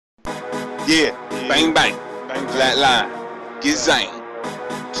Yeah, bang bang, flat line, get zang.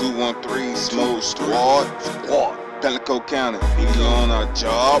 213 Smoke Squad, Pelico County, we on our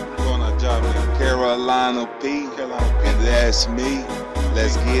job, nigga. Karolina P, and that's me.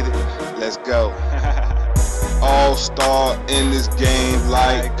 Let's get it, let's go. All-star in this game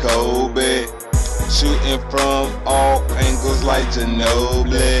like Kobe, shooting from all angles like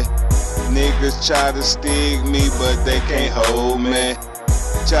Ginobili. Niggas try to stick me, but they can't hold me.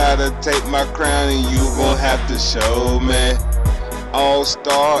 Try to take my crown and you gon' have to show me.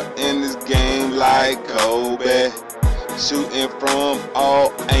 All-star in this game like Kobe, shooting from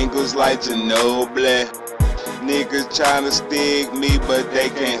all angles like Ginobili. Niggas tryna stick me, but they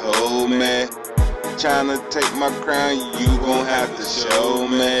can't hold me. Tryna take my crown, you gon' have to show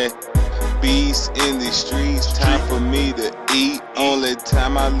me. Beast in the streets, time for me to eat. Only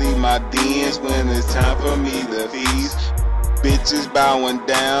time I leave my dens when it's time for me to feast. Bitches bowing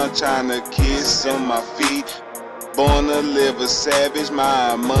down, tryna kiss on my feet. Born to live a savage,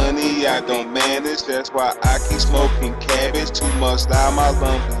 my money I don't manage. That's why I keep smoking cabbage. Too much loud, my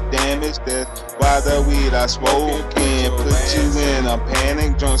lungs be damaged. That's why the weed I smoke can put you in a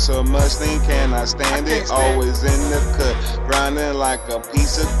panic. Drunk so much, lean cannot stand it. Always in the cut, grinding like a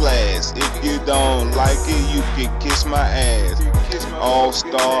piece of glass. If you don't like it, you can kiss my ass.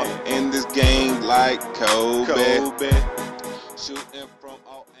 All-star in this game like Kobe. Shooting